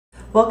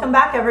Welcome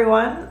back,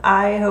 everyone.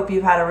 I hope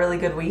you've had a really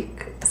good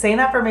week. Saying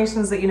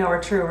affirmations that you know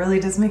are true really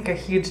does make a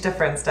huge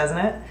difference, doesn't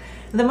it?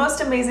 The most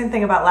amazing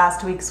thing about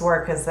last week's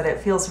work is that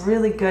it feels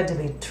really good to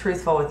be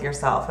truthful with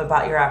yourself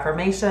about your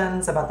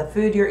affirmations, about the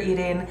food you're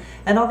eating,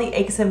 and all the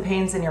aches and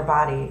pains in your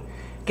body.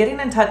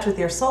 Getting in touch with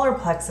your solar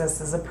plexus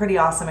is a pretty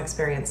awesome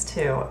experience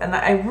too, and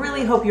I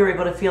really hope you're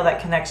able to feel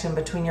that connection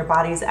between your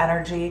body's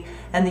energy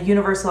and the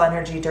universal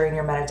energy during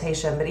your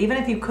meditation. But even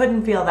if you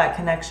couldn't feel that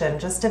connection,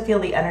 just to feel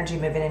the energy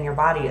moving in your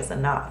body is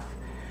enough.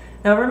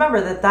 Now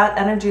remember that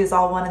energy is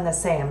all one and the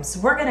same, so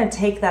we're going to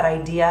take that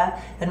idea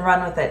and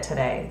run with it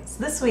today.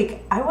 So this week,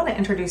 I want to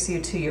introduce you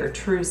to your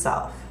true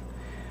self.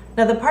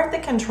 Now the part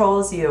that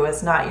controls you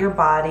is not your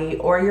body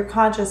or your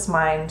conscious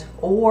mind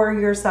or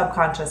your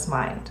subconscious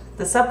mind.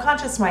 The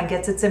subconscious mind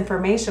gets its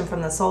information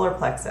from the solar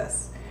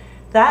plexus.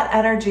 That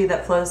energy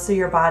that flows through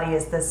your body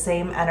is the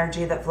same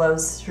energy that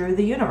flows through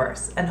the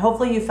universe, and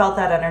hopefully you felt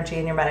that energy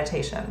in your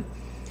meditation.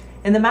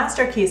 In the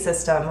Master Key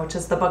System, which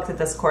is the book that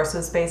this course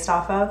was based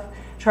off of,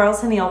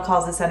 Charles Haniel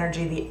calls this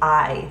energy the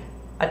I,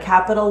 a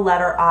capital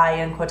letter I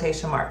in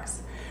quotation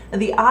marks.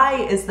 The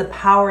I is the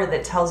power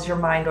that tells your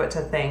mind what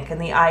to think, and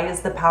the I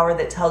is the power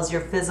that tells your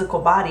physical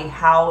body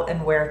how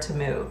and where to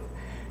move.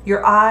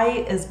 Your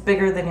I is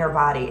bigger than your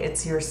body,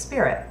 it's your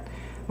spirit.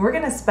 We're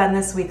going to spend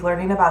this week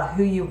learning about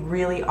who you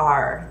really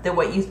are, that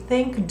what you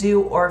think,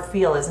 do, or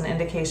feel is an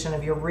indication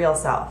of your real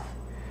self.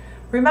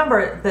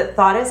 Remember that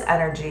thought is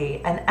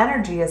energy, and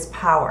energy is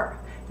power.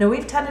 Now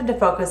we've tended to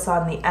focus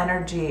on the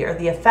energy or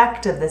the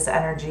effect of this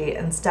energy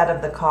instead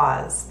of the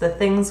cause, the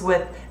things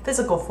with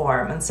physical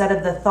form, instead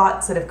of the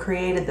thoughts that have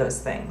created those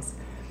things.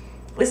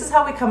 This is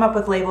how we come up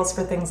with labels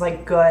for things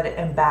like good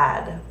and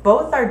bad.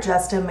 Both are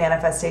just a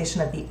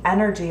manifestation of the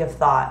energy of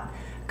thought.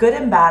 Good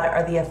and bad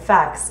are the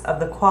effects of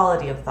the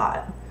quality of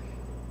thought.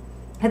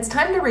 It's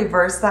time to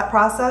reverse that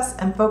process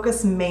and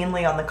focus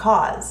mainly on the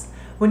cause.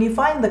 When you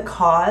find the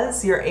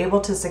cause, you're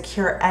able to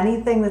secure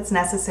anything that's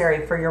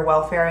necessary for your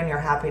welfare and your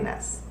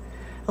happiness.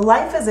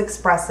 Life is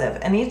expressive,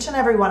 and each and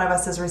every one of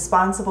us is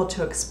responsible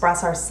to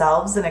express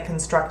ourselves in a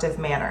constructive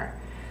manner.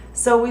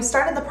 So we've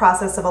started the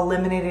process of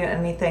eliminating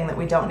anything that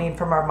we don't need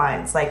from our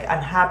minds, like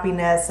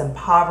unhappiness and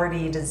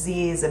poverty,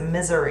 disease and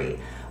misery.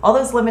 All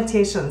those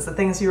limitations, the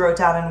things you wrote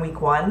down in week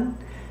 1.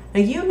 Now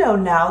you know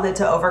now that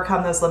to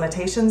overcome those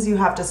limitations, you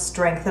have to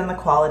strengthen the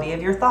quality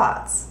of your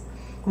thoughts.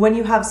 When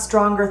you have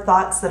stronger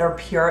thoughts that are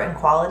pure in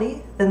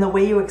quality, then the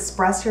way you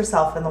express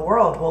yourself in the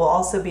world will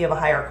also be of a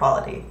higher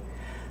quality.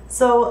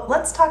 So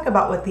let's talk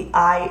about what the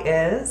I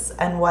is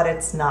and what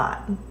it's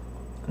not.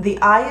 The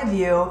I of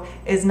you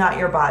is not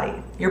your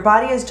body. Your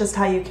body is just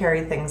how you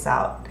carry things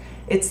out.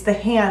 It's the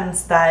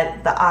hands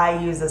that the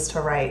I uses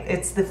to write.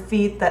 It's the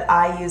feet that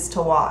I use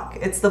to walk.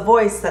 It's the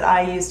voice that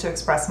I use to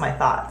express my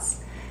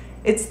thoughts.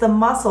 It's the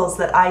muscles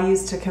that I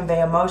use to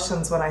convey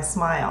emotions when I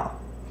smile.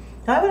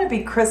 Now I want to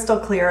be crystal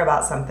clear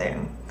about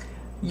something.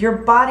 Your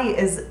body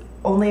is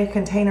only a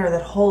container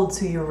that holds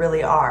who you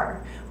really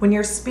are. When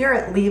your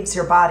spirit leaves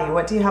your body,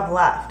 what do you have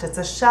left? It's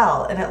a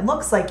shell, and it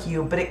looks like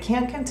you, but it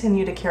can't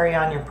continue to carry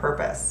on your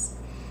purpose.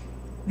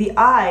 The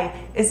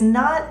I is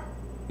not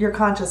your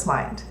conscious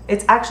mind.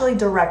 It's actually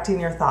directing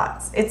your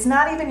thoughts. It's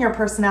not even your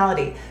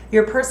personality.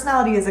 Your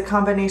personality is a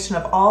combination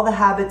of all the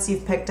habits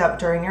you've picked up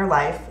during your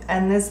life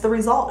and is the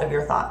result of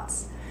your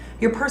thoughts.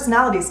 Your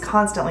personality is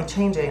constantly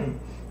changing.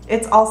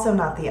 It's also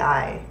not the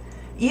I.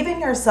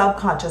 Even your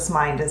subconscious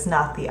mind is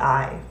not the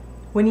I.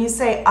 When you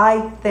say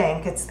I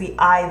think, it's the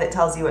I that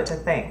tells you what to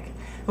think.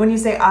 When you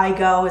say I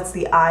go, it's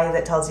the I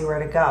that tells you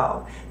where to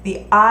go.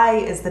 The I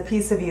is the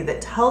piece of you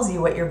that tells you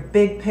what your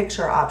big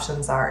picture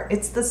options are.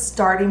 It's the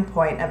starting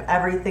point of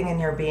everything in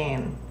your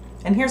being.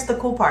 And here's the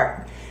cool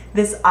part.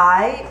 This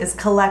I is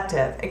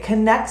collective. It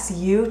connects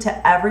you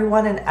to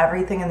everyone and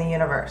everything in the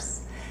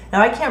universe. Now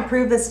I can't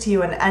prove this to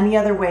you in any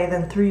other way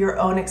than through your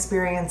own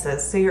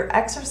experiences, so your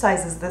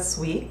exercises this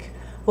week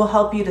will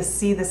help you to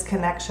see this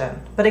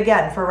connection. But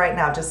again, for right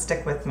now, just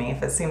stick with me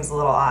if it seems a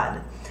little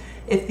odd.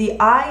 If the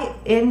I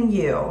in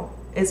you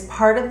is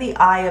part of the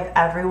I of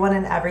everyone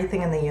and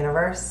everything in the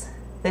universe,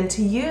 then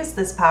to use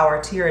this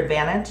power to your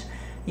advantage,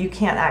 you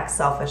can't act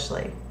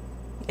selfishly.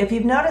 If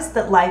you've noticed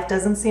that life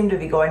doesn't seem to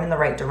be going in the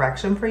right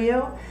direction for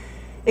you,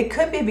 it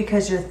could be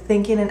because you're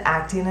thinking and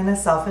acting in a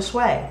selfish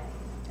way.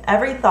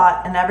 Every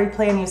thought and every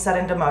plan you set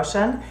into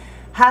motion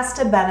has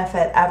to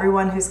benefit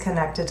everyone who's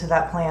connected to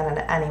that plan in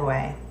any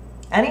way.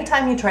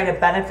 Anytime you try to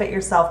benefit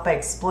yourself by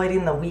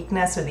exploiting the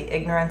weakness or the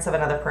ignorance of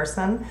another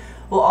person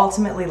will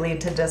ultimately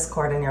lead to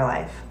discord in your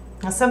life.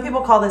 Now, some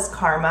people call this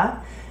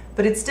karma,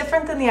 but it's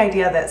different than the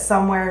idea that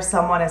somewhere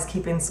someone is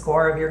keeping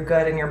score of your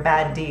good and your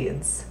bad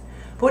deeds.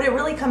 But what it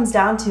really comes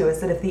down to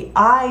is that if the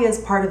I is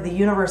part of the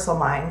universal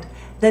mind,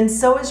 then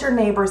so is your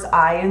neighbor's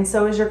I and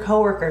so is your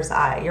coworker's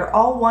I. You're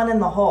all one in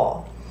the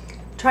whole.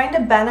 Trying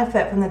to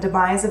benefit from the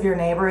demise of your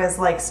neighbor is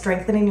like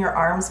strengthening your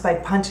arms by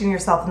punching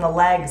yourself in the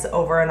legs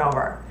over and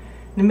over.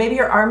 Now, maybe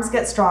your arms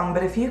get strong,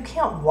 but if you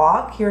can't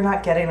walk, you're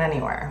not getting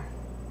anywhere.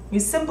 You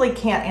simply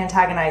can't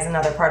antagonize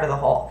another part of the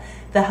whole.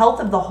 The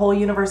health of the whole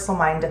universal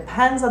mind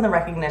depends on the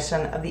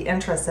recognition of the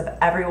interests of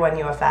everyone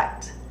you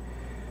affect.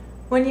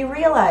 When you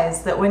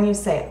realize that when you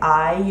say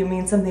I, you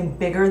mean something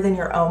bigger than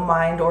your own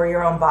mind or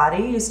your own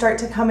body, you start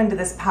to come into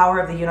this power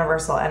of the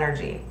universal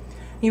energy.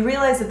 You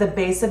realize that the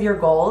base of your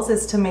goals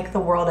is to make the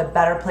world a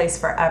better place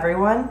for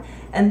everyone,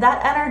 and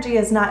that energy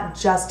is not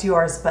just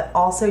yours, but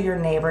also your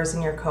neighbors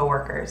and your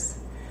coworkers.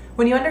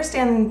 When you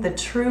understand the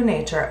true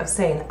nature of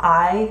saying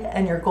I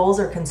and your goals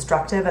are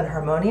constructive and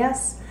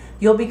harmonious,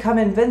 you'll become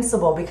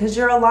invincible because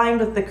you're aligned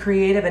with the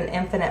creative and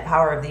infinite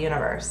power of the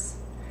universe.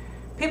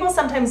 People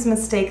sometimes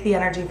mistake the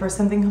energy for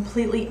something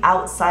completely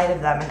outside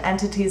of them, an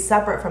entity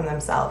separate from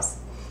themselves.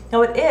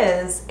 No, it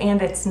is,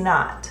 and it's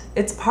not.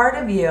 It's part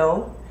of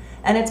you,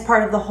 and it's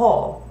part of the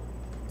whole.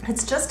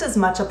 It's just as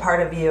much a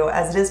part of you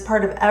as it is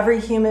part of every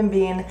human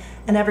being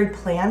and every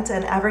plant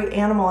and every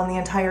animal in the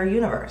entire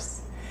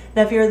universe.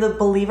 Now, if you're the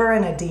believer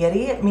in a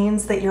deity, it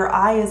means that your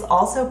I is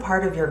also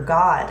part of your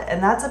God,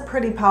 and that's a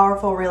pretty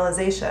powerful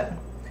realization.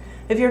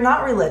 If you're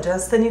not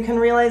religious, then you can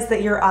realize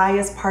that your I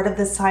is part of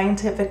the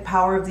scientific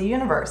power of the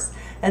universe,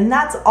 and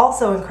that's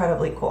also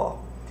incredibly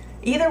cool.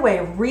 Either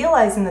way,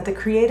 realizing that the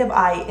creative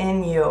I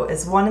in you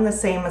is one and the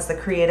same as the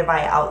creative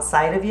I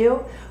outside of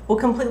you will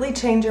completely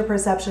change your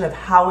perception of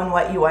how and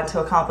what you want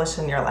to accomplish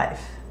in your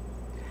life.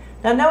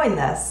 Now, knowing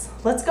this,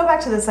 let's go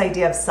back to this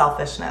idea of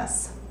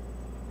selfishness.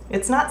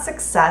 It's not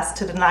success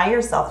to deny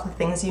yourself the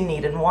things you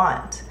need and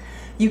want.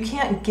 You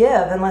can't give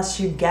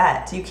unless you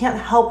get. You can't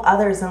help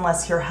others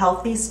unless you're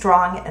healthy,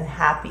 strong, and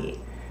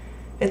happy.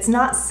 It's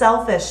not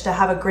selfish to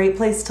have a great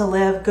place to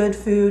live, good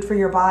food for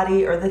your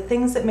body, or the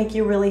things that make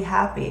you really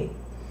happy.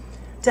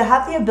 To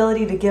have the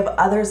ability to give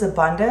others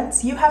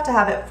abundance, you have to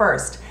have it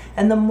first.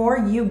 And the more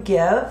you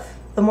give,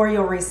 the more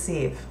you'll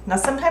receive. Now,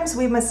 sometimes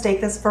we mistake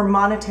this for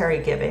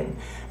monetary giving.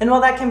 And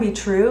while that can be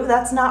true,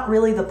 that's not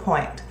really the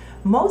point.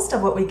 Most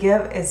of what we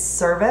give is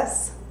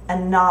service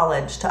and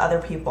knowledge to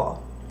other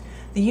people.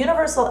 The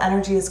universal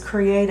energy is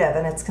creative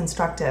and it's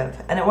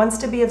constructive, and it wants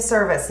to be of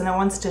service and it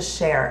wants to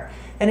share,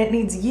 and it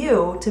needs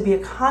you to be a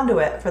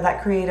conduit for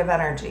that creative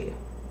energy.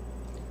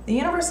 The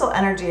universal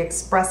energy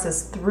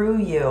expresses through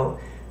you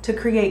to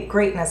create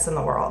greatness in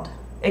the world.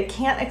 It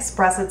can't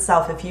express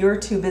itself if you're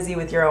too busy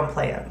with your own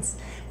plans.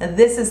 And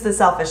this is the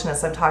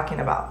selfishness I'm talking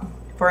about.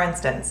 For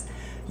instance,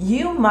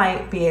 you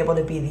might be able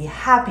to be the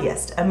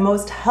happiest and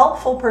most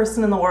helpful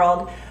person in the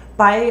world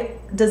by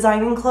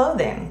designing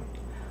clothing.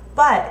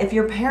 But if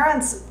your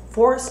parents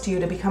forced you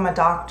to become a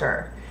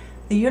doctor,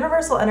 the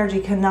universal energy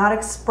cannot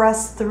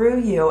express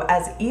through you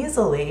as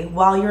easily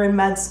while you're in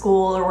med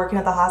school or working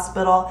at the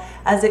hospital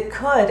as it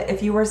could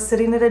if you were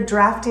sitting at a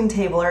drafting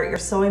table or at your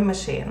sewing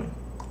machine.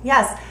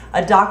 Yes,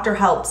 a doctor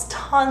helps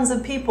tons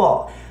of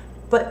people,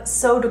 but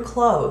so do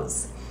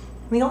clothes.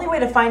 The only way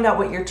to find out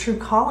what your true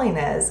calling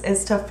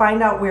is to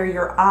find out where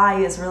your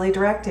I is really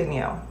directing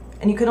you.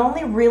 And you can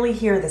only really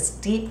hear this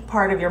deep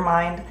part of your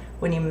mind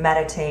when you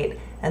meditate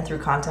and through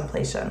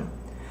contemplation.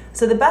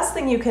 So the best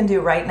thing you can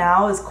do right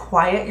now is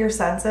quiet your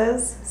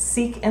senses,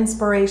 seek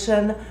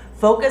inspiration,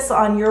 focus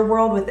on your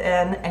world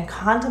within, and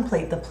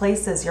contemplate the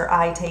places your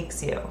I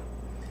takes you.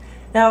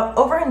 Now,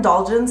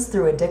 overindulgence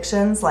through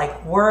addictions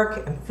like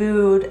work and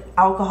food,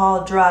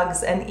 alcohol,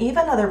 drugs, and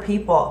even other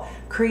people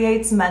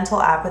creates mental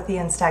apathy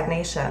and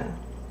stagnation.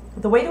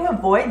 The way to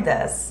avoid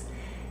this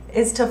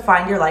is to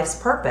find your life's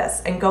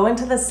purpose and go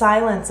into the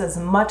silence as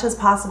much as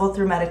possible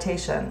through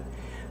meditation.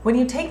 When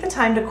you take the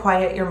time to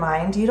quiet your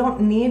mind, you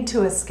don't need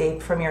to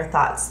escape from your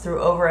thoughts through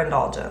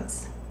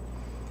overindulgence.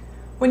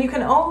 When you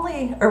can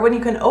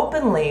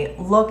openly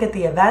look at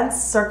the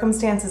events,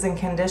 circumstances, and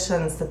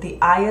conditions that the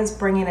I is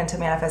bringing into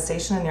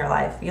manifestation in your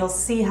life, you'll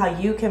see how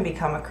you can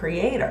become a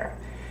creator.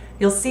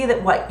 You'll see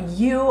that what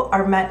you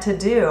are meant to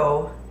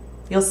do,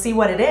 you'll see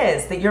what it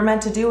is that you're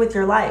meant to do with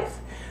your life.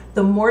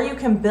 The more you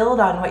can build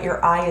on what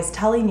your I is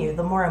telling you,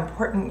 the more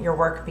important your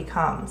work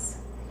becomes.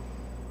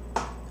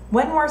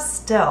 When we're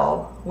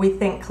still, we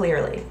think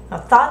clearly. Now,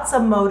 thought's a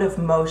mode of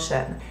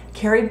motion,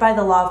 carried by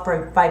the law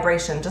of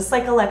vibration, just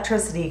like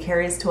electricity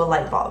carries to a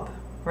light bulb,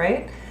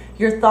 right?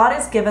 Your thought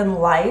is given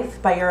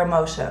life by your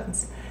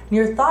emotions. And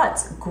your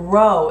thoughts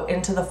grow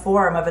into the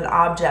form of an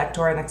object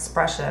or an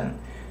expression.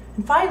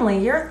 And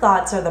finally, your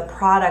thoughts are the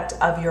product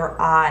of your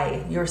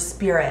I, your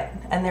spirit,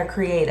 and they're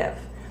creative.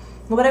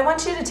 What I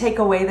want you to take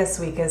away this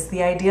week is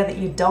the idea that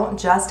you don't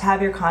just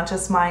have your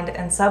conscious mind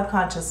and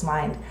subconscious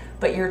mind,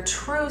 but your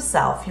true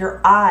self, your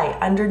I,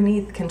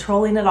 underneath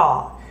controlling it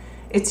all.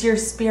 It's your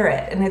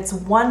spirit, and it's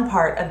one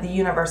part of the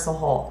universal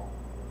whole.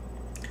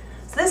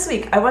 So this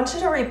week, I want you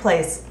to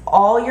replace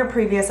all your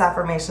previous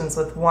affirmations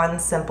with one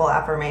simple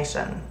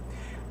affirmation.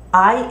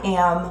 I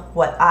am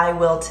what I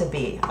will to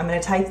be. I'm going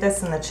to type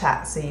this in the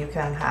chat so you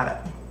can have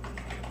it.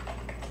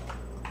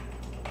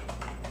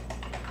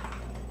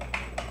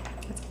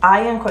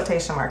 I in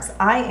quotation marks.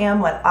 I am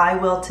what I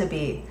will to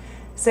be.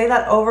 Say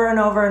that over and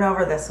over and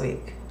over this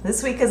week.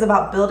 This week is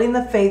about building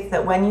the faith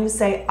that when you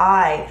say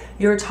I,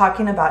 you're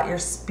talking about your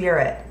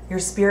spirit. Your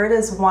spirit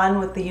is one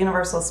with the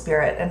universal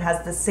spirit and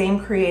has the same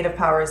creative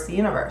power as the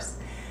universe.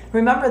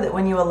 Remember that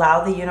when you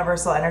allow the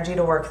universal energy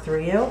to work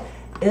through you,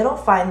 it'll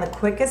find the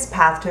quickest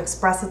path to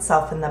express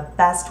itself in the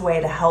best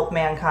way to help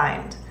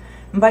mankind.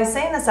 And by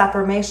saying this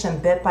affirmation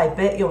bit by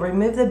bit, you'll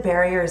remove the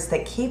barriers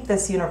that keep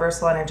this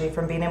universal energy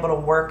from being able to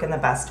work in the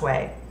best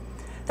way.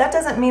 That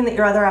doesn't mean that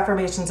your other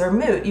affirmations are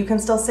moot. You can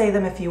still say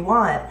them if you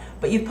want,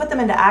 but you've put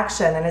them into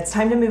action and it's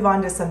time to move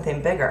on to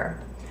something bigger.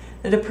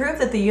 Now, to prove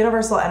that the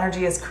universal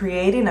energy is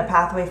creating a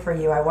pathway for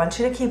you, I want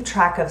you to keep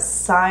track of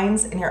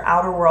signs in your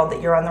outer world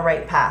that you're on the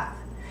right path.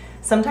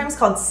 Sometimes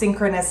called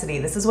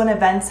synchronicity. This is when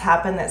events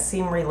happen that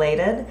seem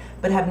related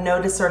but have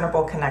no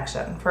discernible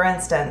connection. For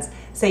instance,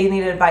 say you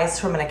need advice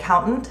from an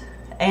accountant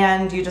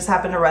and you just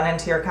happen to run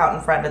into your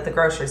accountant friend at the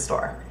grocery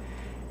store.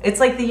 It's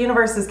like the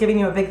universe is giving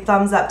you a big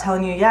thumbs up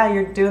telling you, yeah,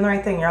 you're doing the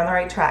right thing, you're on the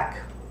right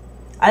track.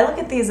 I look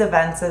at these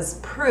events as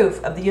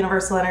proof of the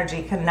universal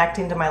energy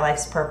connecting to my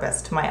life's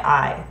purpose, to my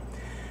I.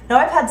 Now,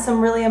 I've had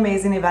some really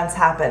amazing events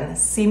happen,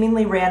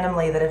 seemingly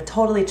randomly, that have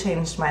totally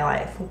changed my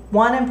life.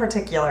 One in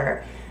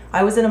particular,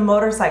 I was in a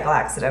motorcycle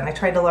accident. I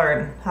tried to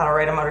learn how to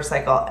ride a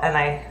motorcycle and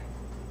I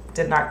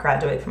did not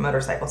graduate from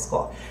motorcycle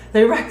school.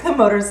 They wrecked the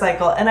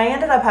motorcycle and I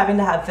ended up having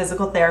to have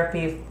physical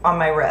therapy on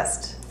my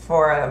wrist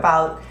for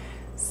about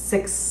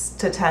 6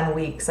 to 10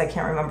 weeks. I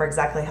can't remember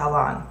exactly how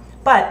long.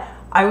 But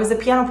I was a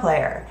piano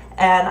player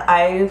and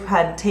I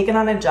had taken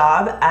on a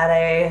job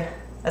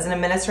as an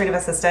administrative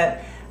assistant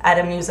at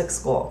a music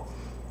school.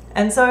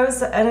 And so I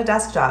was at a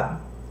desk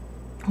job.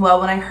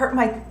 Well, when I hurt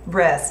my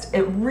wrist,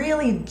 it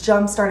really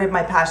jump-started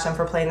my passion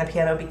for playing the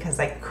piano because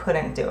I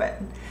couldn't do it.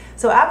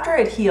 So after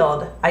it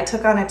healed, I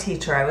took on a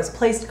teacher. I was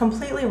placed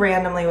completely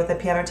randomly with a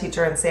piano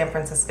teacher in San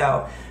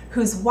Francisco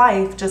whose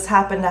wife just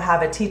happened to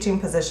have a teaching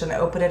position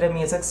open at a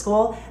music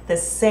school the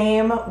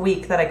same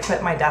week that I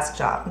quit my desk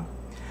job.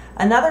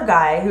 Another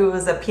guy who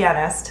was a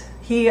pianist,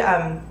 he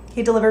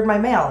delivered my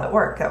mail at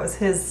work. That was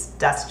his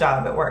desk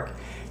job at work.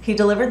 He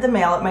delivered the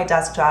mail at my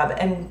desk job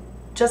and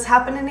just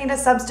happened to need a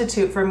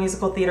substitute for a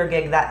musical theater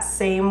gig that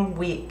same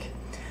week.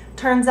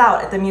 Turns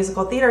out at the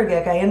musical theater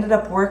gig, I ended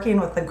up working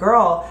with the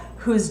girl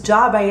whose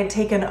job I had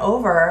taken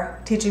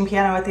over teaching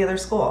piano at the other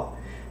school.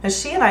 Now,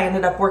 she and I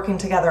ended up working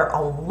together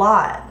a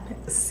lot,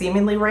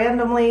 seemingly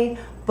randomly,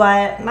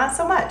 but not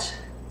so much.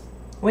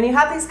 When you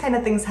have these kind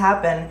of things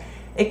happen,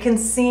 it can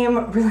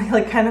seem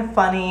really kind of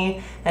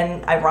funny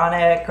and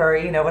ironic or,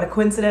 what a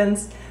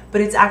coincidence. But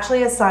it's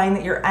actually a sign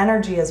that your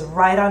energy is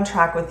right on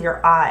track with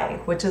your I,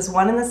 which is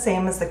one and the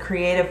same as the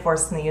creative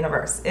force in the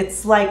universe.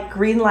 It's like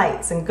green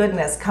lights and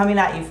goodness coming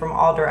at you from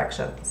all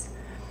directions.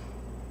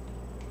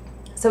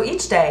 So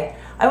each day,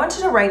 I want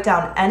you to write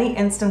down any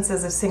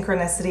instances of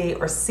synchronicity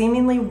or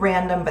seemingly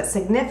random but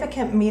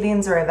significant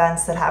meetings or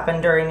events that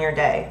happen during your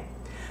day.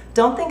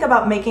 Don't think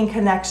about making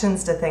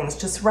connections to things.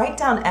 Just write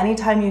down any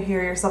time you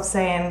hear yourself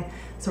saying,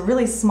 it's a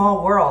really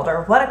small world,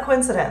 or what a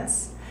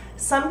coincidence.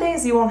 Some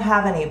days you won't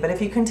have any, but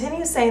if you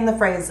continue saying the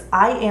phrase,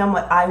 I am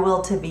what I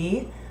will to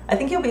be, I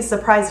think you'll be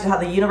surprised at how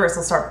the universe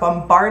will start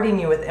bombarding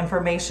you with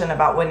information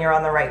about when you're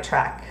on the right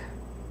track.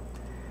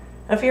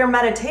 Now, for your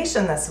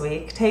meditation this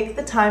week, take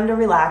the time to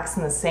relax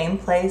in the same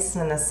place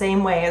and in the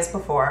same way as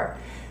before.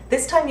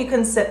 This time you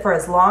can sit for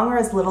as long or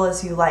as little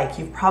as you like.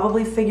 You've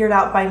probably figured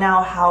out by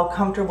now how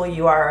comfortable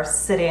you are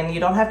sitting.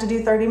 You don't have to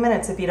do 30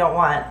 minutes if you don't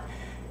want.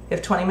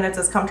 If 20 minutes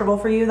is comfortable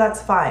for you,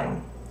 that's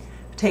fine.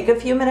 Take a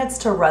few minutes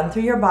to run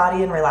through your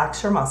body and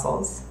relax your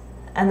muscles.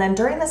 And then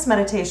during this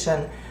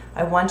meditation,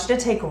 I want you to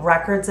take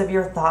records of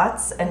your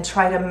thoughts and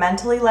try to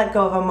mentally let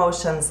go of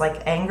emotions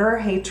like anger,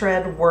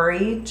 hatred,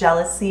 worry,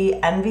 jealousy,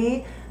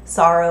 envy,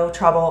 sorrow,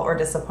 trouble, or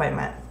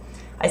disappointment.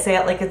 I say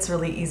it like it's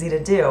really easy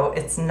to do.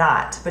 It's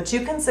not, but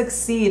you can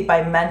succeed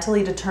by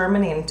mentally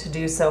determining to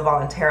do so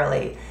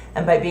voluntarily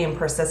and by being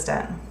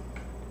persistent.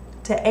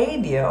 To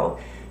aid you,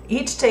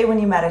 each day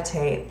when you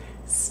meditate,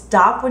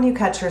 stop when you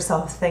catch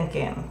yourself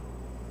thinking.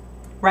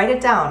 Write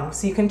it down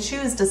so you can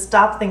choose to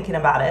stop thinking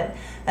about it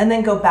and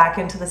then go back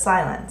into the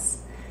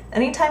silence.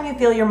 Anytime you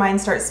feel your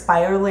mind start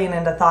spiraling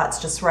into thoughts,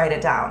 just write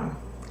it down.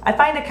 I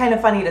find it kind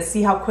of funny to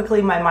see how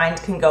quickly my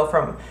mind can go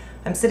from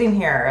I'm sitting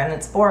here and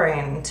it's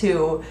boring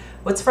to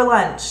what's for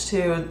lunch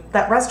to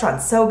that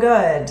restaurant's so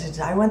good.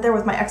 I went there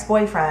with my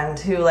ex-boyfriend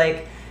who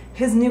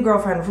his new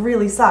girlfriend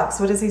really sucks.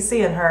 What does he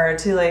see in her?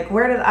 To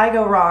where did I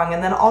go wrong?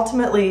 And then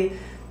ultimately,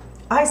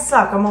 I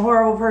suck. I'm a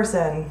horrible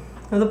person.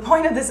 Now, the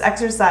point of this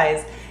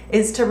exercise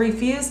is to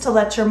refuse to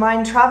let your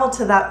mind travel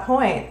to that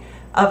point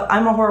of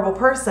I'm a horrible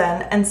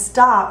person and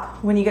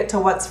stop when you get to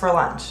what's for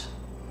lunch.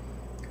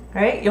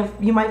 Right?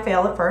 You might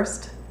fail at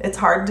first. It's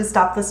hard to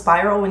stop the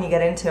spiral when you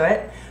get into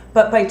it,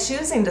 but by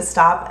choosing to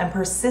stop and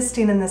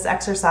persisting in this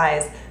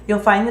exercise, you'll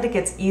find that it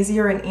gets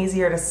easier and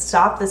easier to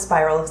stop the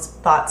spiral of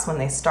thoughts when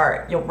they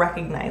start. You'll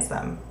recognize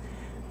them.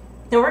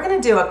 Now we're going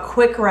to do a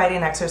quick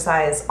writing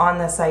exercise on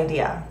this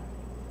idea.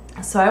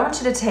 So I want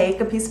you to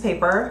take a piece of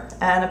paper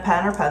and a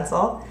pen or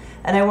pencil,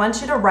 and I want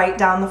you to write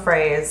down the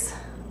phrase,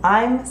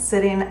 I'm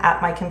sitting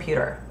at my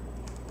computer.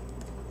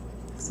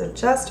 So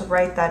just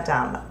write that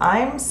down.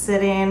 I'm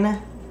sitting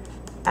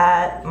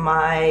at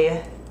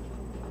my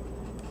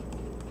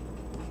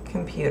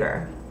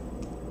computer.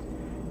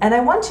 And I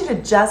want you to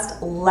just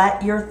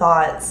let your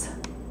thoughts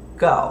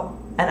go.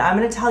 And I'm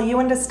going to tell you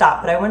when to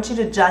stop, but I want you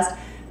to just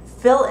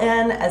fill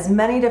in as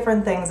many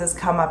different things as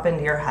come up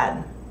into your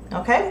head.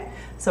 Okay?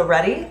 So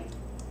ready?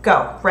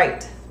 Go.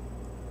 Right.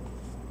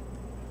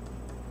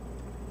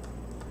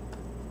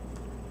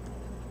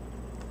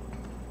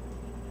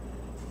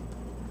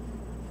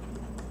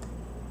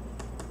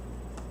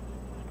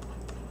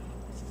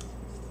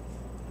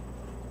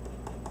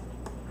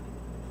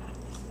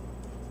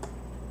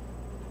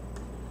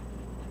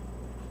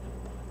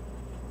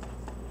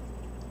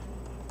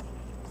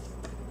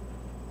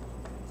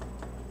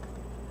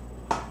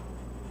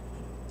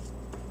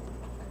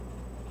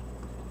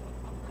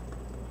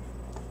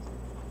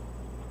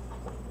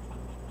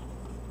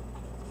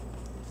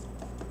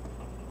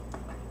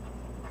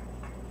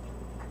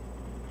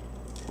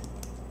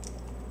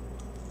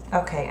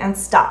 Okay, and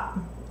stop.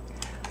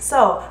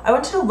 So I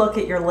want you to look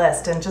at your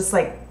list and just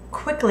like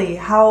quickly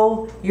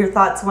how your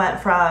thoughts went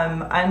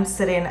from I'm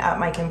sitting at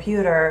my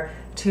computer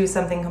to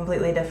something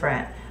completely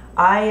different.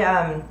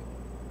 I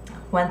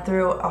went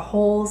through a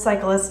whole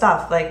cycle of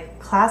stuff like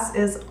class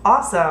is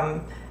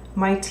awesome,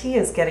 my tea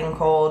is getting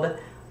cold,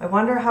 I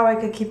wonder how I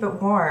could keep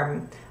it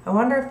warm, I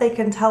wonder if they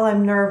can tell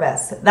I'm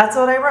nervous. That's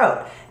what I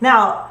wrote.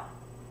 Now,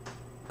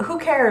 who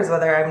cares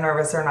whether I'm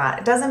nervous or not?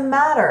 It doesn't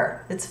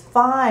matter. It's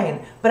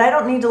fine. But I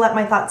don't need to let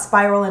my thoughts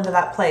spiral into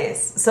that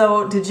place.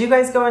 So did you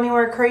guys go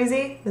anywhere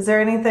crazy? Is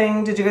there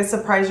anything, did you guys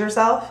surprise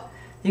yourself?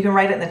 You can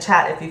write it in the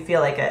chat if you feel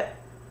like it.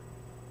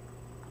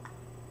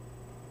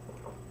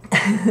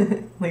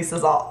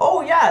 Lisa's all,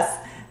 oh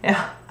yes.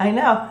 Yeah, I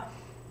know.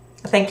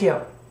 Thank you.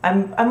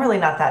 I'm really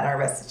not that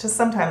nervous. It's just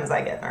sometimes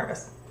I get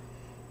nervous.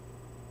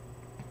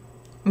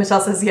 Michelle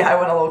says, yeah, I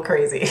went a little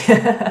crazy.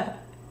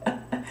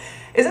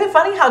 Isn't it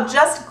funny how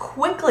just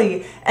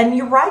quickly, and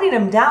you're writing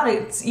them down,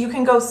 you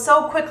can go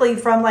so quickly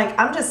from like,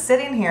 I'm just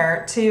sitting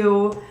here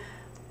to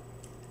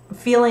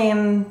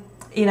feeling,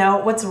 you know,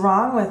 what's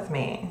wrong with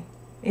me?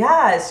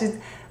 Yeah,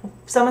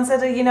 someone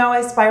said, you know,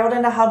 I spiraled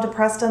into how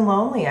depressed and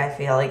lonely I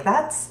feel. Like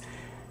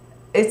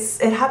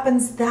it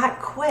happens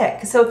that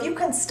quick. So if you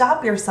can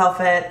stop yourself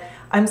at,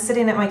 I'm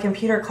sitting at my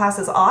computer, class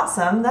is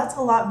awesome, that's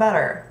a lot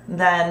better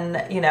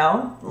than, you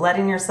know,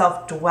 letting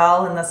yourself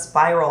dwell in the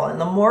spiral. And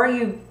the more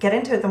you get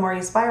into it, the more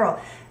you spiral.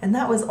 And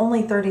that was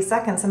only 30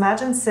 seconds.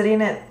 Imagine sitting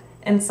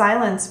in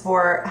silence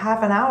for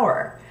half an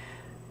hour.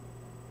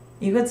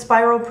 You could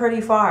spiral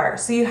pretty far.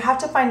 So you have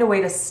to find a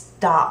way to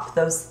stop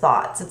those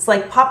thoughts. It's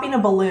like popping a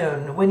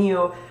balloon. When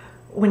you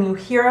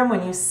hear them,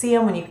 when you see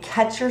them, when you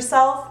catch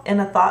yourself in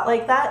a thought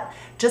like that,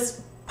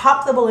 just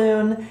pop the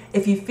balloon.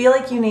 If you feel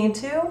like you need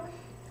to,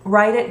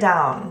 write it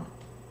down.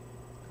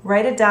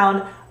 Write it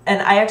down,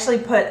 and I actually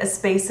put a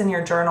space in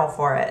your journal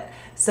for it.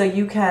 So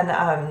you can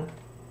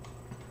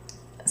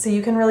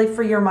really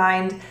free your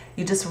mind.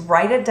 You just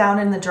write it down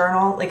in the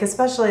journal. Like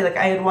especially like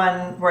I had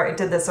one where I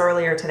did this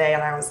earlier today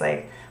and I was like,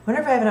 I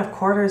wonder if I have enough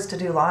quarters to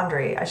do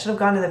laundry. I should have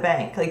gone to the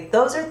bank. Like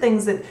those are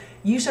things that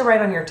you should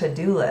write on your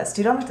to-do list.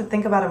 You don't have to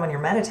think about them when you're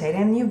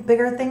meditating. You have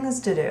bigger things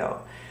to do.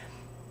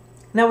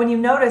 Now when you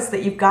notice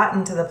that you've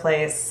gotten to the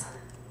place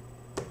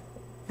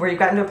where you've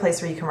gotten to a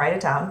place where you can write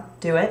it down,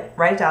 do it,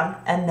 write it down,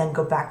 and then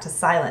go back to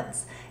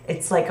silence.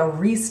 It's like a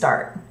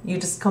restart. You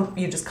just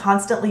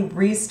constantly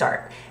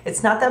restart.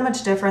 It's not that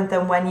much different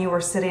than when you were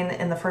sitting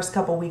in the first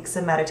couple weeks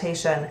of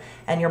meditation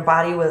and your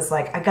body was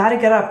like, I gotta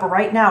get up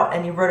right now,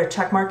 and you wrote a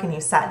check mark and you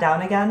sat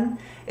down again.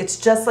 It's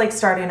just like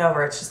starting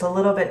over. It's just a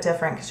little bit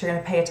different because you're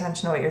gonna pay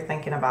attention to what you're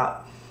thinking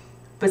about.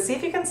 But see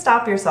if you can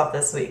stop yourself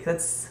this week.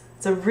 It's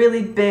a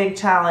really big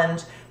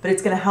challenge, but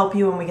it's gonna help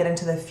you when we get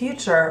into the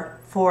future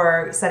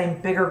for setting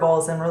bigger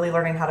goals and really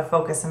learning how to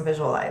focus and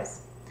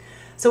visualize.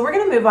 So we're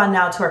going to move on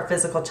now to our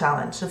physical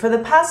challenge. So for the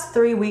past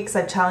 3 weeks,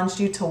 I've challenged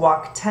you to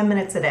walk 10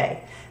 minutes a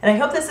day. And I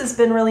hope this has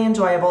been really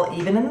enjoyable,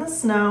 even in the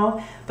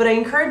snow, but I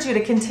encourage you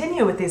to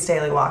continue with these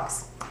daily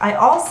walks. I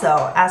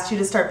also asked you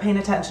to start paying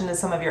attention to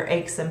some of your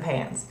aches and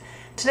pains.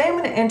 Today I'm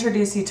going to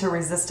introduce you to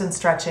resistance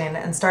stretching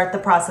and start the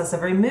process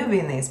of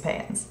removing these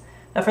pains.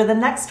 Now for the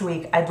next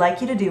week, I'd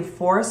like you to do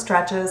 4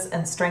 stretches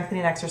and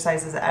strengthening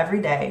exercises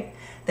every day.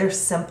 They're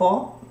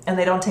simple and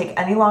they don't take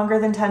any longer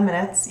than 10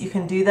 minutes. You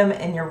can do them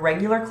in your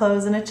regular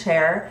clothes in a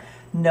chair.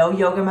 No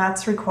yoga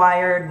mats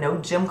required, no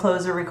gym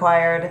clothes are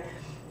required.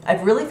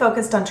 I've really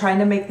focused on trying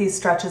to make these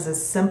stretches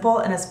as simple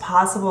and as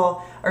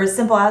possible, or as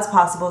simple as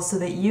possible, so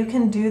that you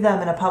can do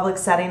them in a public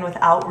setting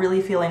without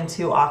really feeling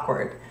too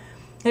awkward.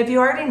 If you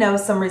already know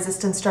some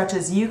resistance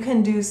stretches, you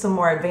can do some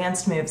more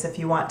advanced moves if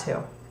you want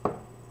to.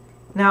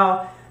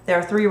 Now, there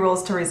are 3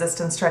 rules to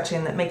resistance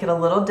stretching that make it a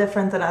little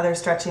different than other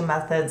stretching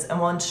methods and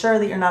will ensure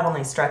that you're not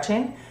only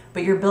stretching,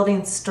 but you're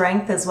building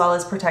strength as well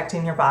as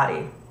protecting your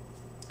body.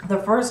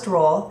 The first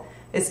rule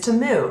is to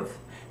move.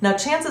 Now,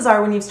 chances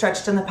are when you've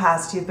stretched in the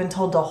past, you've been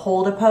told to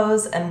hold a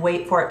pose and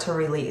wait for it to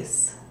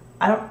release.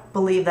 I don't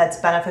believe that's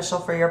beneficial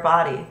for your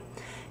body.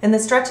 In the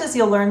stretches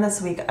you'll learn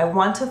this week, I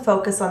want to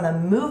focus on the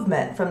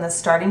movement from the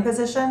starting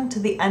position to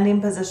the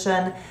ending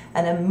position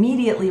and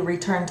immediately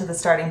return to the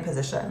starting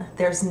position.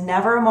 There's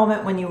never a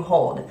moment when you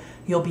hold.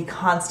 You'll be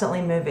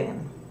constantly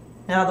moving.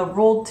 Now the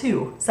rule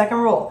 2, second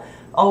rule,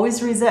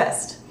 always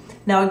resist.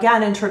 Now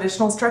again, in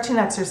traditional stretching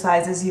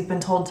exercises, you've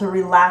been told to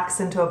relax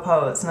into a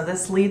pose. Now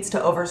this leads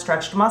to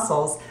overstretched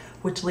muscles,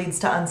 which leads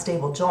to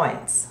unstable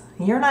joints.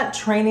 You're not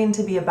training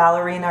to be a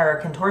ballerina or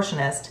a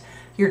contortionist.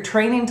 You're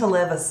training to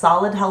live a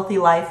solid, healthy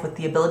life with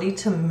the ability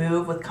to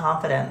move with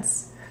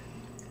confidence.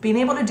 Being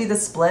able to do the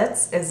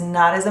splits is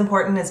not as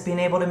important as being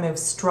able to move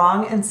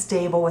strong and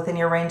stable within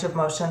your range of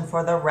motion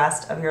for the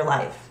rest of your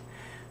life.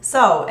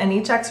 So in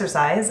each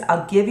exercise,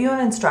 I'll give you an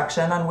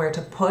instruction on where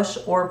to push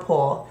or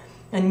pull,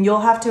 and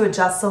you'll have to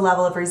adjust the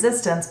level of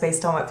resistance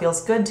based on what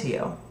feels good to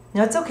you.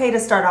 Now it's okay to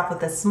start off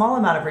with a small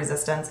amount of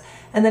resistance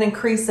and then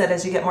increase it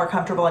as you get more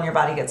comfortable and your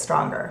body gets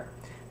stronger.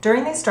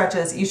 During these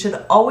stretches, you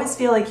should always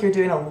feel like you're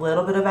doing a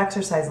little bit of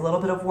exercise, a little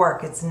bit of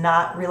work. It's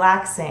not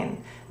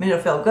relaxing. I mean,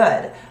 it'll feel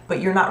good,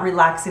 but you're not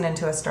relaxing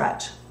into a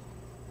stretch.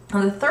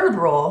 And the third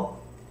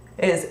rule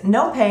is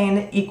no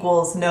pain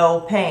equals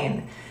no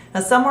pain.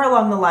 Now, somewhere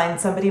along the line,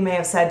 somebody may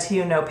have said to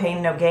you, no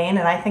pain, no gain,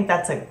 and I think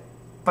that's a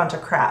bunch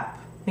of crap.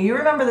 Now, you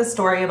remember the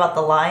story about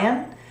the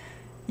lion?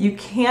 You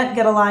can't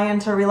get a lion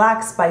to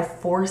relax by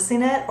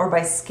forcing it or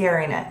by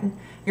scaring it.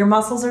 Your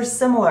muscles are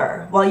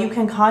similar. While you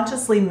can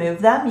consciously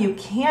move them, you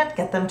can't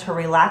get them to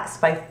relax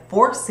by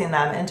forcing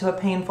them into a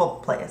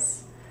painful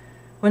place.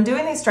 When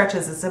doing these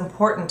stretches, it's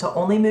important to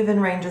only move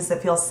in ranges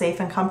that feel safe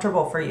and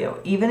comfortable for you,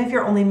 even if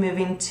you're only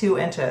moving 2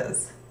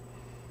 inches.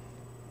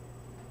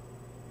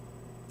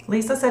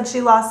 Lisa said she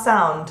lost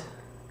sound.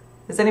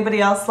 Has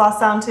anybody else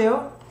lost sound too?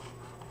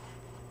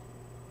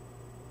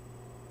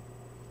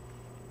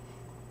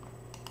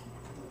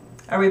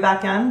 Are we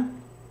back in?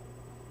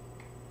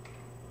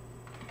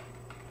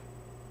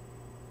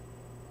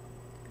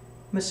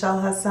 Michelle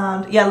has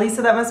sound. Yeah,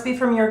 Lisa, that must be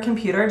from your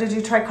computer. Did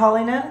you try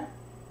calling in?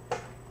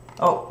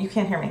 Oh, you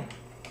can't hear me.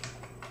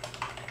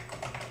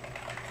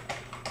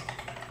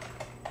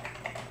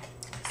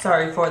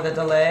 Sorry for the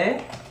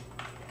delay.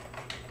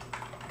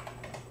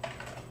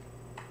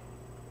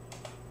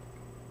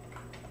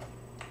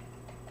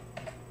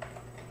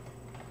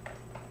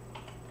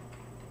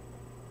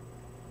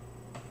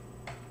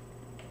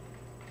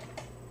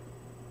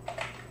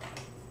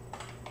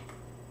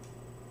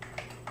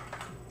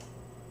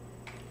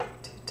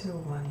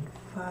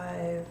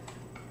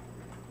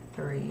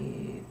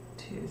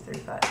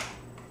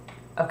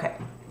 Okay.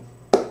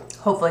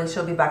 Hopefully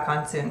she'll be back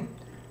on soon.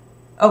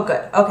 Oh,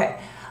 good. Okay.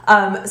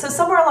 So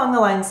somewhere along the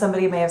line,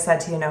 somebody may have said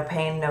to you, no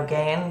pain, no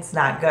gain. It's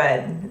not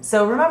good.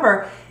 So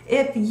remember,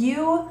 if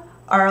you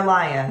are a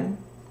lion,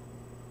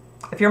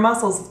 if your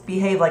muscles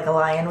behave like a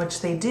lion, which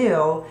they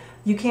do,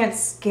 you can't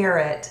scare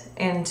it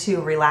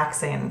into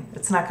relaxing.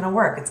 It's not going to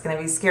work. It's going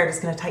to be scared. It's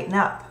going to tighten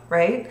up,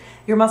 right?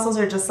 Your muscles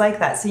are just like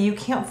that. So you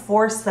can't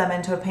force them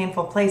into a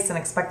painful place and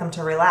expect them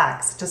to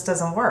relax. It just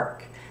doesn't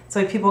work.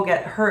 So why people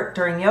get hurt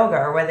during yoga,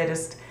 or why they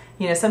just,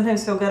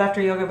 sometimes feel good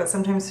after yoga, but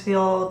sometimes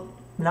feel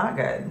not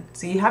good.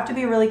 So you have to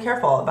be really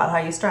careful about how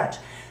you stretch.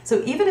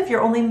 So even if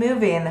you're only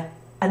moving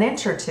an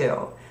inch or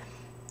 2,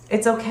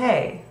 it's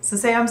okay. So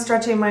say I'm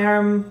stretching my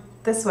arm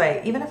this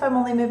way. Even if I'm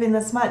only moving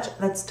this much,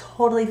 that's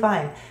totally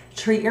fine.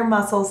 Treat your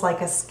muscles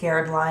like a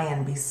scared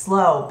lion. Be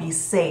slow, be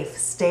safe,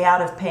 stay out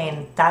of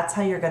pain. That's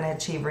how you're going to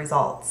achieve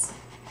results.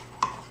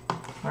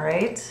 All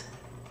right?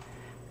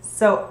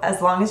 So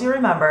as long as you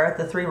remember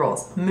the 3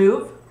 rules,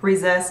 move,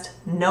 resist,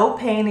 no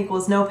pain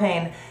equals no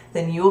pain,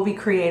 then you will be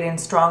creating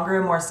stronger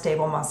and more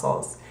stable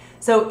muscles.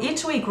 So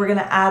each week we're going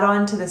to add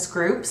on to this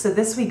group. So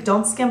this week,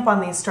 don't skimp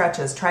on these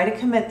stretches. Try to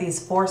commit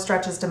these 4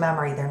 stretches to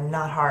memory. They're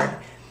not hard.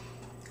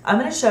 I'm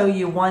going to show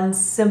you one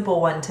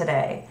simple one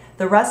today.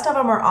 The rest of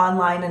them are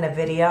online in a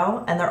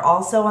video, and they're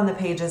also on the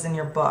pages in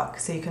your book,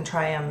 so you can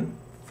try them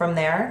from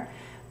there.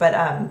 But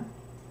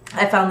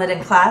I found that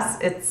in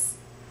class, it's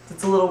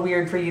a little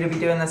weird for you to be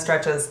doing the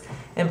stretches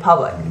in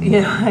public,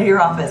 at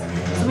your office.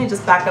 So let me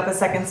just back up a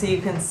second so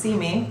you can see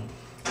me.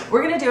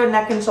 We're going to do a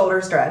neck and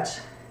shoulder stretch.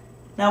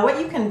 Now what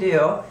you can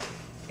do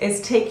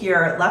is take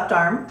your left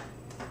arm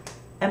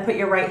and put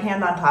your right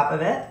hand on top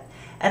of it.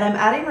 And I'm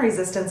adding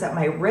resistance at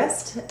my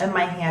wrist and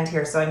my hand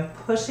here. So I'm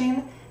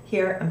pushing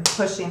here and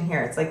pushing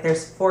here. It's like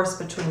there's force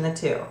between the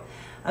 2.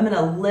 I'm going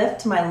to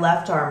lift my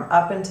left arm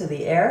up into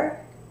the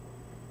air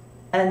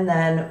and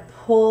then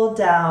pull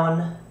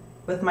down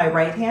with my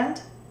right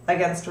hand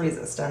against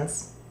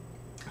resistance.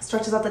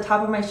 Stretches out the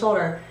top of my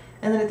shoulder.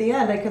 And then at the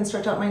end, I can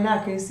stretch out my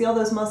neck. And you see all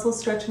those muscles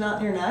stretching out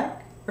in your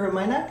neck, or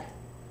my neck?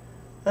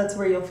 That's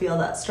where you'll feel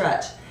that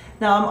stretch.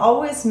 Now I'm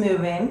always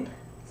moving,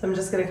 so I'm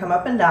just going to come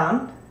up and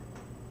down.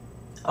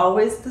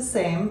 Always the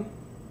same.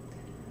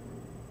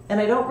 And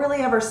I don't really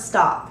ever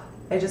stop.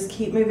 I just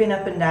keep moving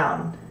up and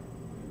down.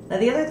 Now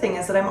the other thing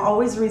is that I'm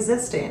always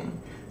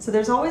resisting. So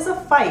there's always a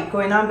fight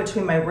going on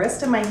between my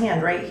wrist and my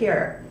hand right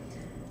here.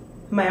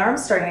 My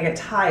arm's starting to get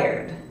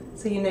tired.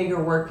 So you know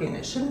you're working.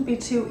 It shouldn't be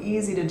too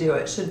easy to do.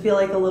 It should feel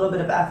like a little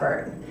bit of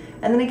effort.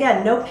 And then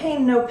again, no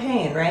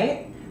pain,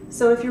 right?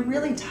 So if you're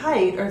really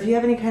tight or if you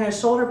have any kind of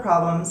shoulder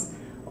problems,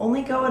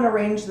 only go in a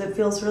range that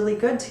feels really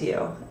good to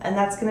you, and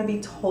that's gonna be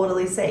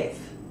totally safe,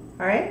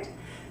 all right?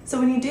 So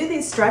when you do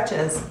these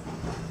stretches,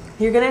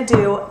 you're gonna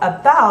do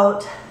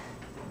about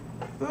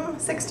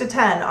 6 to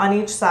 10 on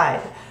each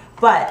side,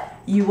 but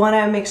you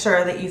wanna make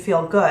sure that you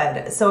feel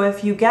good. So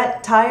if you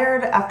get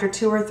tired after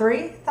 2 or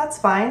 3, that's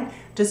fine.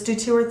 Just do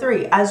 2 or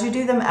 3. As you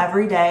do them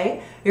every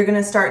day, you're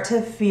gonna start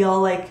to feel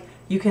like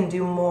you can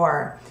do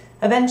more.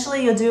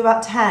 Eventually you'll do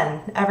about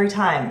 10 every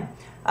time.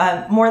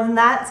 More than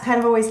that, it's kind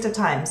of a waste of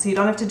time, so you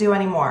don't have to do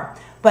any more.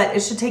 But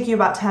it should take you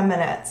about 10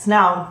 minutes.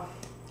 Now,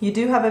 you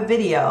do have a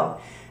video,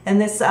 and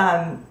this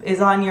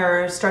is on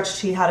your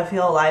Stretch Chi How to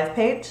Feel Alive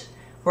page,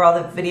 where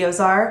all the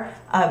videos are.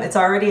 It's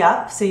already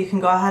up, so you can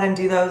go ahead and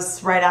do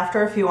those right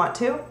after if you want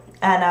to.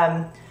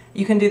 And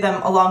you can do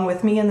them along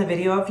with me in the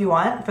video if you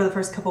want for the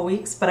first couple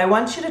weeks, but I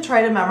want you to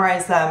try to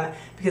memorize them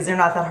because they're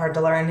not that hard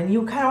to learn, and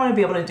you kind of want to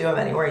be able to do them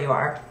anywhere you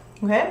are,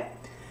 okay?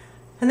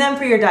 And then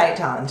for your diet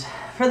challenge.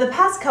 For the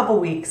past couple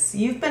weeks,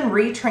 you've been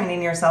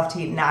retraining yourself to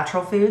eat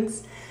natural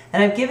foods,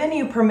 and I've given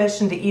you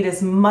permission to eat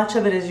as much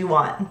of it as you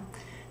want.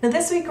 Now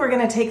this week we're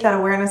gonna take that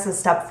awareness a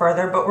step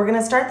further, but we're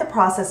gonna start the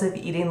process of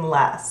eating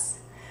less.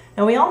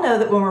 Now we all know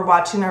that when we're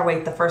watching our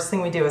weight, the first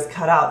thing we do is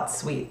cut out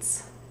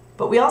sweets.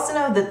 But we also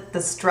know that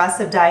the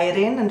stress of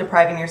dieting and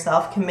depriving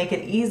yourself can make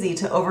it easy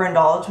to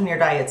overindulge when your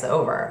diet's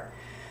over.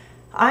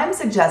 I'm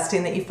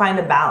suggesting that you find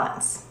a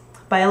balance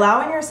by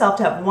allowing yourself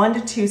to have 1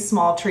 to 2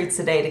 small treats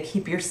a day to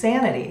keep your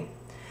sanity.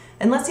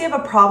 Unless you have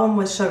a problem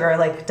with sugar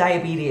like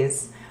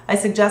diabetes, I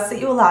suggest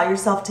that you allow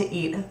yourself to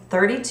eat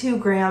 32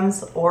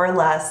 grams or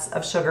less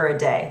of sugar a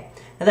day.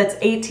 Now that's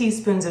 8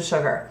 teaspoons of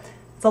sugar.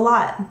 It's a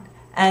lot,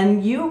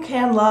 and you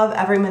can love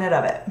every minute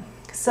of it.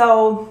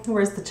 So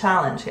where's the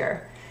challenge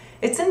here?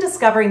 It's in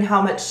discovering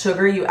how much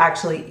sugar you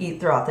actually eat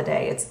throughout the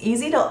day. It's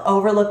easy to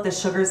overlook the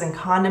sugars in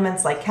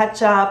condiments like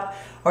ketchup,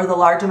 or the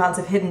large amounts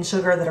of hidden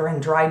sugar that are in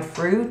dried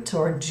fruit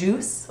or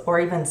juice or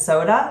even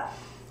soda.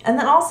 And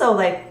then also,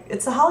 like,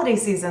 it's the holiday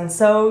season,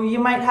 so you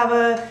might have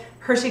a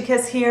Hershey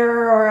Kiss here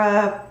or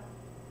a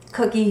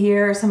cookie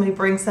here, or somebody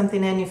brings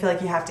something in, you feel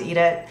like you have to eat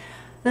it.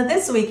 Now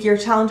this week, your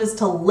challenge is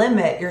to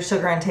limit your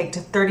sugar intake to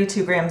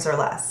 32 grams or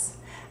less,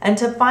 and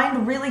to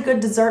find really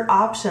good dessert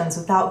options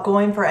without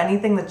going for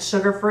anything that's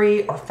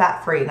sugar-free or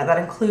fat-free. Now that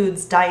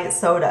includes diet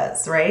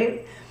sodas,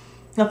 right?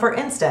 Now for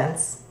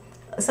instance,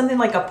 something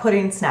like a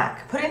pudding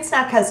snack. Pudding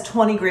snack has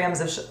 20 grams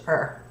of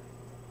sugar,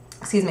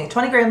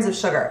 20 grams of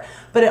sugar,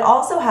 but it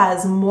also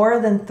has more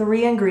than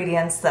 3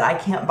 ingredients that I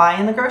can't buy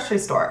in the grocery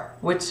store,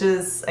 which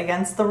is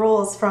against the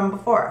rules from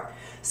before.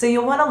 So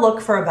you'll want to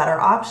look for a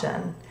better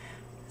option.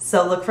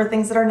 So look for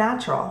things that are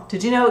natural.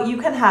 Did you know you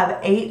can have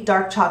 8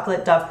 dark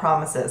chocolate Dove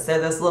Promises?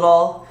 They're those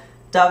little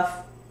Dove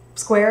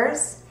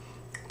squares.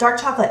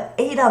 Dark chocolate,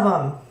 8 of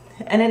them.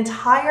 An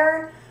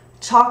entire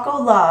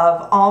Choco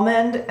Love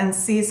almond and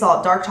sea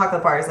salt dark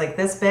chocolate bar is like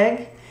this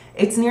big.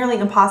 It's nearly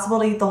impossible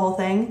to eat the whole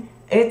thing.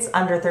 It's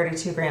under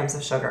 32 grams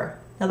of sugar.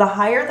 Now the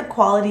higher the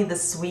quality the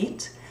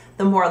sweet,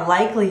 the more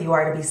likely you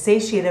are to be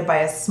satiated by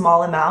a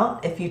small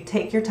amount if you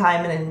take your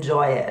time and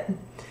enjoy it.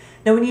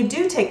 Now when you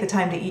do take the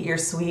time to eat your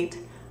sweet,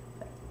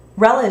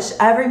 relish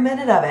every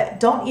minute of it.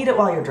 Don't eat it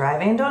while you're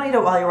driving. Don't eat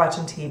it while you're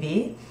watching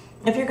TV.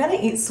 If you're gonna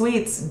eat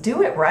sweets,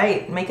 do it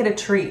right. Make it a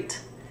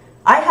treat.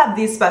 I have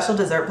these special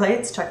dessert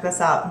plates. Check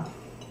this out.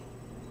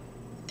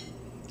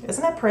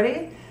 Isn't it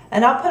pretty?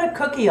 And I'll put a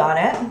cookie on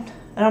it,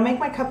 and I'll make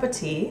my cup of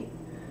tea.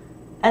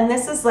 And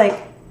this is like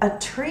a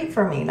treat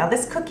for me. Now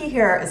this cookie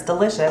here is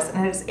delicious,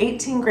 and it has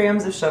 18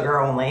 grams of sugar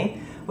only,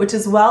 which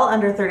is well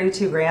under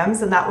 32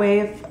 grams. And that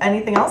way, if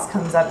anything else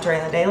comes up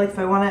during the day, like if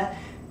I wanna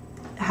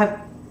have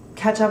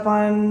ketchup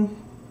on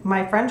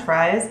my French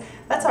fries,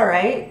 that's all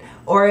right.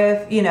 Or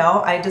if, you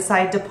know, I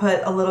decide to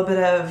put a little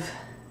bit of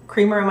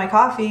creamer in my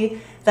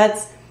coffee,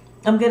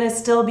 I'm gonna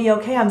still be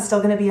okay. I'm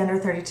still gonna be under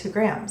 32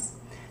 grams.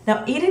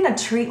 Now, eating a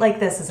treat like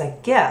this is a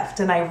gift,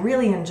 and I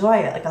really enjoy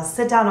it. Like I'll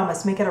sit down,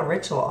 almost make it a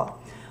ritual.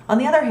 On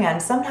the other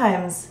hand,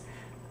 sometimes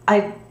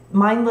I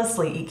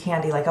mindlessly eat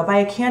candy. Like I'll buy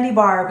a candy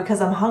bar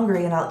because I'm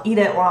hungry, and I'll eat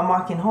it while I'm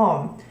walking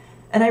home.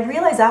 And I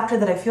realize after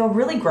that I feel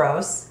really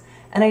gross,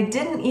 and I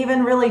didn't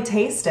even really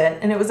taste it,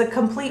 and it was a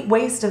complete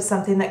waste of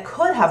something that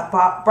could have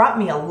brought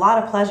me a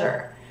lot of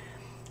pleasure.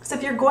 So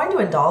if you're going to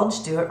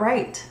indulge, do it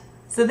right.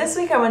 So this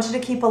week I want you to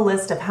keep a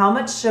list of how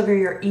much sugar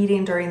you're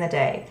eating during the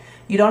day.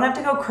 You don't have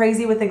to go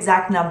crazy with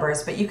exact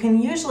numbers, but you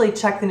can usually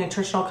check the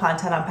nutritional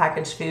content on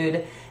packaged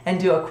food and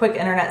do a quick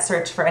internet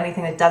search for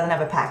anything that doesn't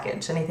have a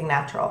package, anything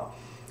natural.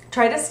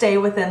 Try to stay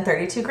within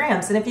 32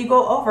 grams, and if you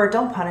go over,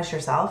 don't punish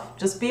yourself.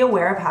 Just be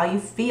aware of how you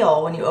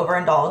feel when you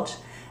overindulge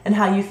and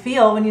how you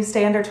feel when you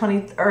stay under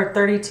 20 or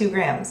 32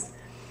 grams.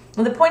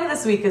 And the point of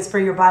this week is for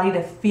your body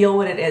to feel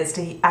what it is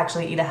to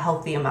actually eat a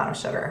healthy amount of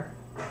sugar.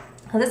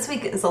 Now, this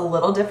week is a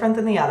little different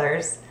than the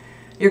others.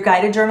 Your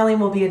guided journaling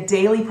will be a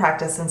daily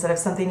practice instead of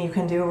something you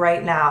can do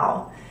right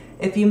now.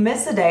 If you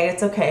miss a day,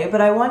 it's okay,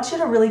 but I want you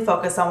to really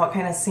focus on what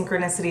kind of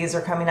synchronicities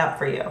are coming up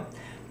for you.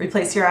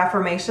 Replace your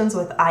affirmations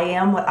with I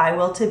am what I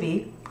will to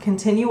be.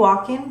 Continue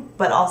walking,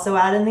 but also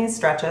add in these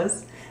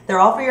stretches. They're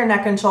all for your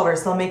neck and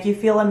shoulders. They'll make you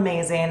feel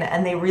amazing,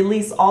 and they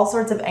release all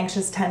sorts of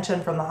anxious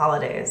tension from the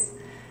holidays.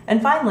 And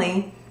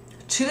finally,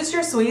 choose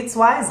your sweets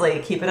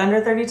wisely. Keep it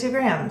under 32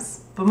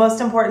 grams. But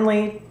most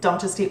importantly, don't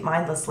just eat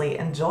mindlessly.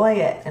 Enjoy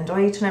it.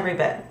 Enjoy each and every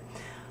bit.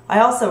 I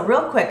also,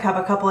 real quick, have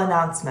a couple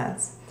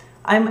announcements.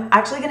 I'm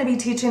actually going to be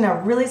teaching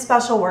a really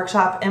special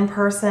workshop in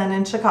person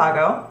in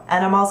Chicago,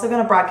 and I'm also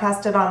going to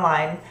broadcast it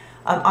online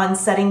on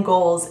setting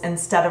goals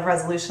instead of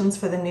resolutions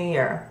for the new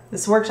year.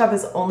 This workshop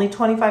is only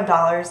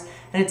 $25,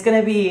 and it's going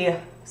to be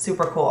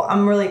super cool.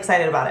 I'm really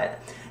excited about it.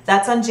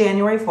 That's on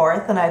January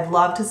 4th, and I'd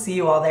love to see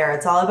you all there.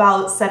 It's all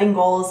about setting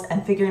goals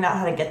and figuring out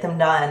how to get them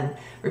done,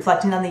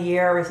 reflecting on the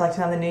year,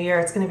 reflecting on the new year.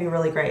 It's going to be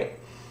really great.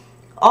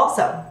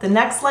 Also, the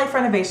next Life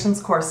Renovations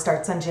course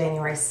starts on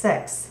January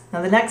 6th.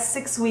 Now, the next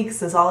 6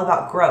 weeks is all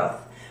about growth.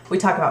 We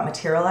talk about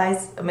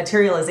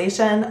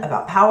materialization,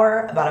 about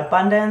power, about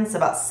abundance,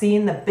 about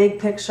seeing the big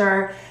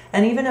picture,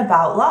 and even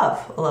about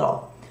love a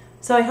little.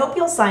 So I hope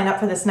you'll sign up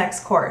for this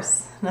next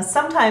course. Now,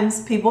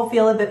 sometimes people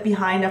feel a bit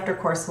behind after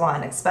course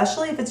 1,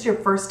 especially if it's your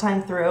first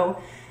time through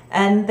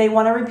and they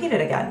want to repeat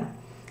it again.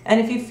 And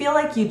if you feel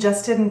like you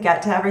just didn't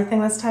get to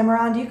everything this time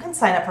around, you can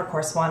sign up for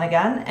course 1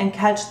 again and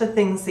catch the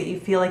things that you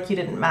feel like you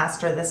didn't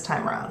master this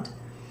time around.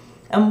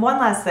 And one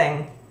last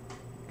thing,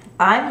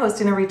 I'm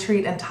hosting a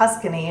retreat in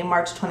Tuscany,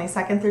 March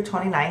 22nd through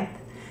 29th.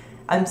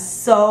 I'm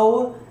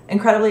so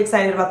incredibly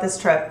excited about this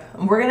trip.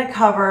 We're going to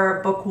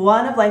cover book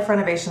 1 of Life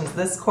Renovations,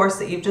 this course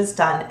that you've just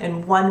done,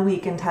 in 1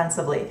 week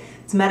intensively.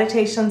 It's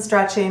meditation,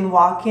 stretching,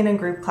 walking, and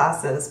group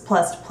classes,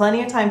 plus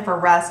plenty of time for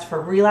rest,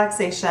 for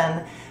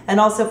relaxation, and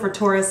also for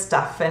tourist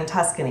stuff in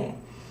Tuscany.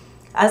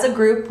 As a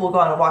group, we'll go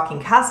on a walking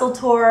castle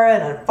tour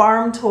and a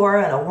farm tour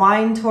and a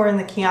wine tour in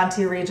the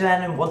Chianti region,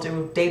 and we'll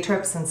do day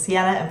trips in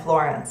Siena and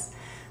Florence.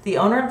 The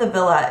owner of the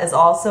villa is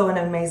also an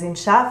amazing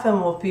chef,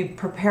 and we'll be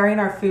preparing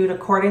our food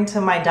according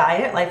to my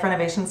diet, Life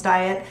Renovations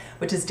diet,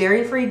 which is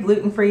dairy-free,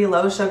 gluten-free,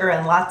 low sugar,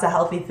 and lots of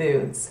healthy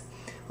foods,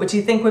 which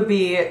you think would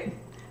be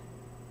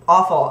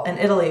awful in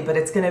Italy, but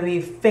it's going to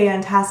be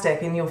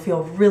fantastic and you'll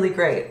feel really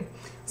great.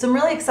 So I'm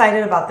really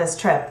excited about this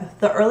trip.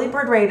 The early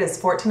bird rate is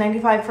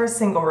 $14.95 for a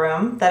single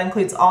room. That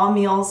includes all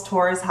meals,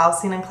 tours,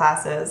 housing, and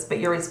classes, but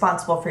you're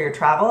responsible for your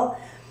travel.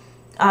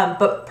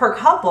 But per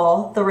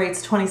couple, the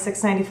rate's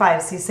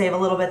 $26.95, so you save a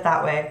little bit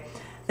that way.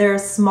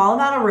 There's a small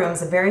amount of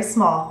rooms, a very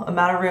small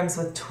amount of rooms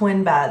with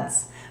twin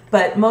beds.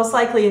 But most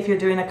likely, if you're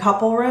doing a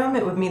couple room,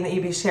 it would mean that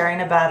you'd be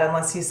sharing a bed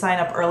unless you sign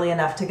up early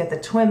enough to get the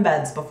twin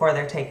beds before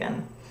they're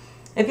taken.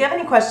 If you have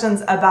any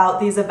questions about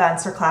these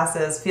events or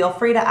classes, feel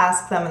free to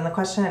ask them in the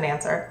question and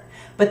answer.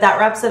 But that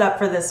wraps it up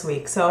for this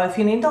week. So if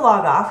you need to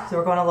log off, so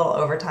we're going a little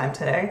overtime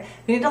today.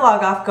 If you need to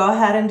log off, go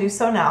ahead and do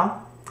so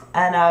now.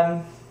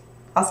 And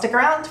I'll stick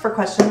around for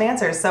question and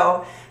answers.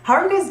 So how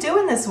are you guys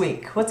doing this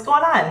week? What's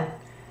going on?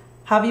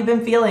 How have you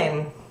been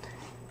feeling?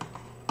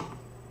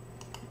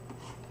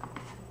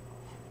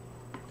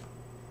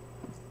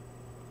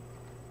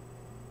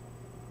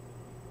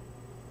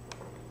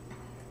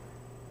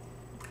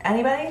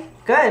 Anybody?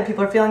 Good.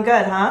 People are feeling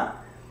good, huh?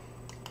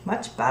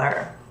 Much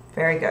better.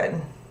 Very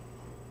good.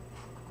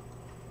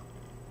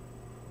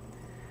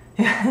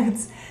 Yeah,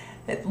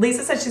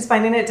 Lisa said she's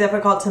finding it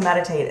difficult to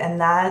meditate, and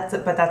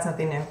but that's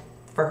nothing new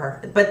for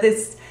her. But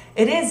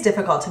it is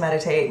difficult to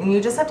meditate, and you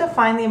just have to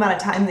find the amount of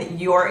time that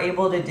you're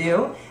able to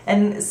do.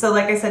 And so,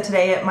 like I said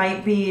today, it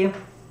might be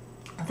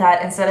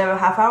that instead of a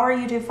half hour,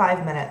 you do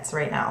 5 minutes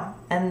right now.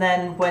 And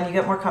then when you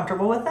get more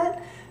comfortable with it,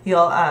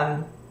 you'll,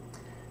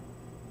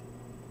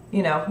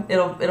 you know,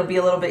 it'll be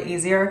a little bit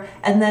easier.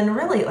 And then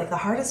really, like, the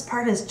hardest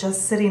part is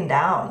just sitting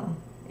down.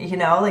 You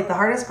know, like, the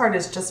hardest part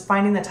is just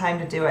finding the time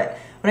to do it.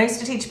 When I used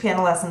to teach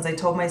piano lessons, I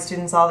told my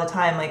students all the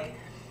time, like,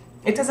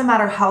 it doesn't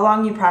matter how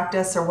long you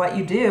practice or what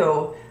you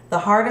do, the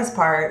hardest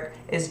part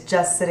is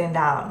just sitting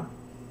down.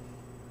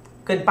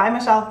 Goodbye,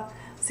 Michelle.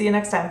 See you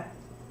next time.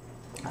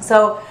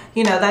 So,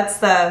 you know, that's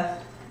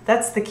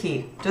the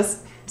key.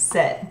 Just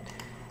sit.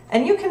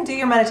 And you can do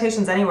your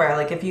meditations anywhere.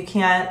 Like, if you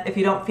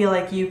don't feel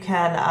like you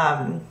can,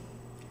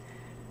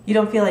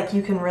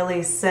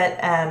 really sit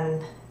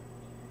and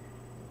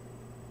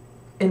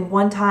in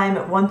one time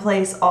at one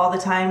place all the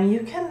time,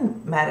 you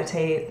can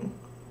meditate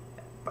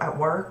at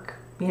work.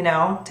 You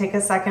know, take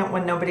a second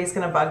when nobody's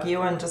going to bug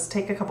you and just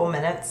take a couple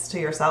minutes to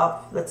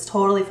yourself. That's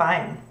totally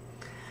fine.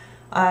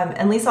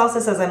 And Lisa also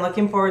says, I'm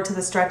looking forward to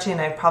the stretching.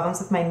 I have problems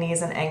with my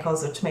knees and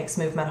ankles, which makes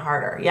movement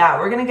harder. Yeah,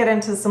 we're going to get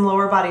into some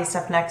lower body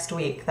stuff next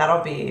week.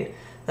 That'll be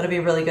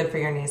really good for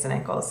your knees and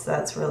ankles.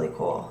 That's really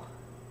cool.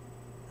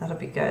 That'll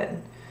be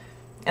good.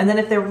 And then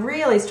if they're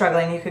really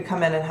struggling, you could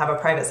come in and have a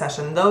private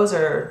session. That's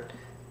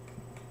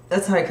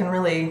how I can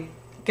really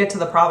get to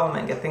the problem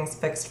and get things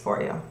fixed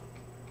for you.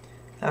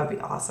 That would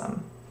be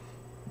awesome.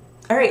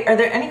 All right, are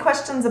there any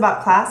questions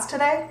about class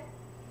today?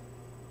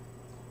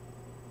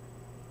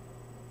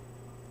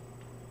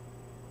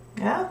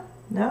 Yeah?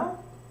 No?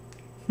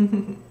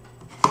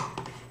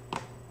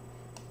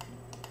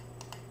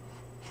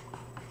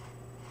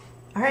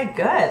 All right,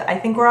 good. I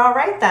think we're all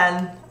right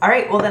then. All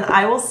right, well then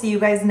I will see you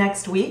guys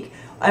next week.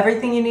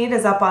 Everything you need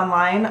is up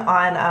online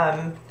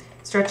on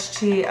Stretch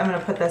Cheat. I'm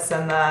gonna put this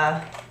in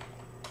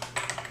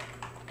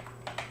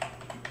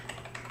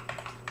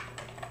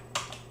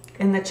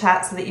the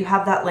chat so that you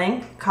have that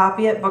link.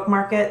 Copy it,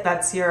 bookmark it.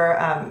 That's your,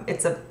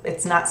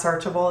 it's not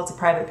searchable, it's a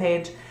private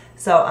page.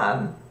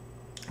 So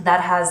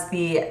that has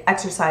the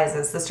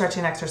exercises, the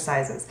stretching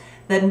exercises.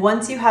 Then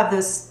once you have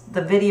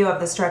the video of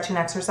the stretching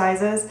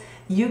exercises,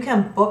 you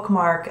can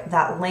bookmark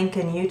that link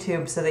in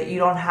YouTube so that you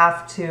don't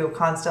have to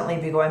constantly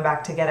be going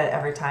back to get it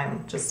every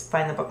time. Just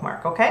find the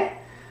bookmark, okay?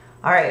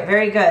 All right,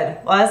 very good.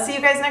 Well, I'll see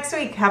you guys next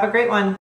week. Have a great one.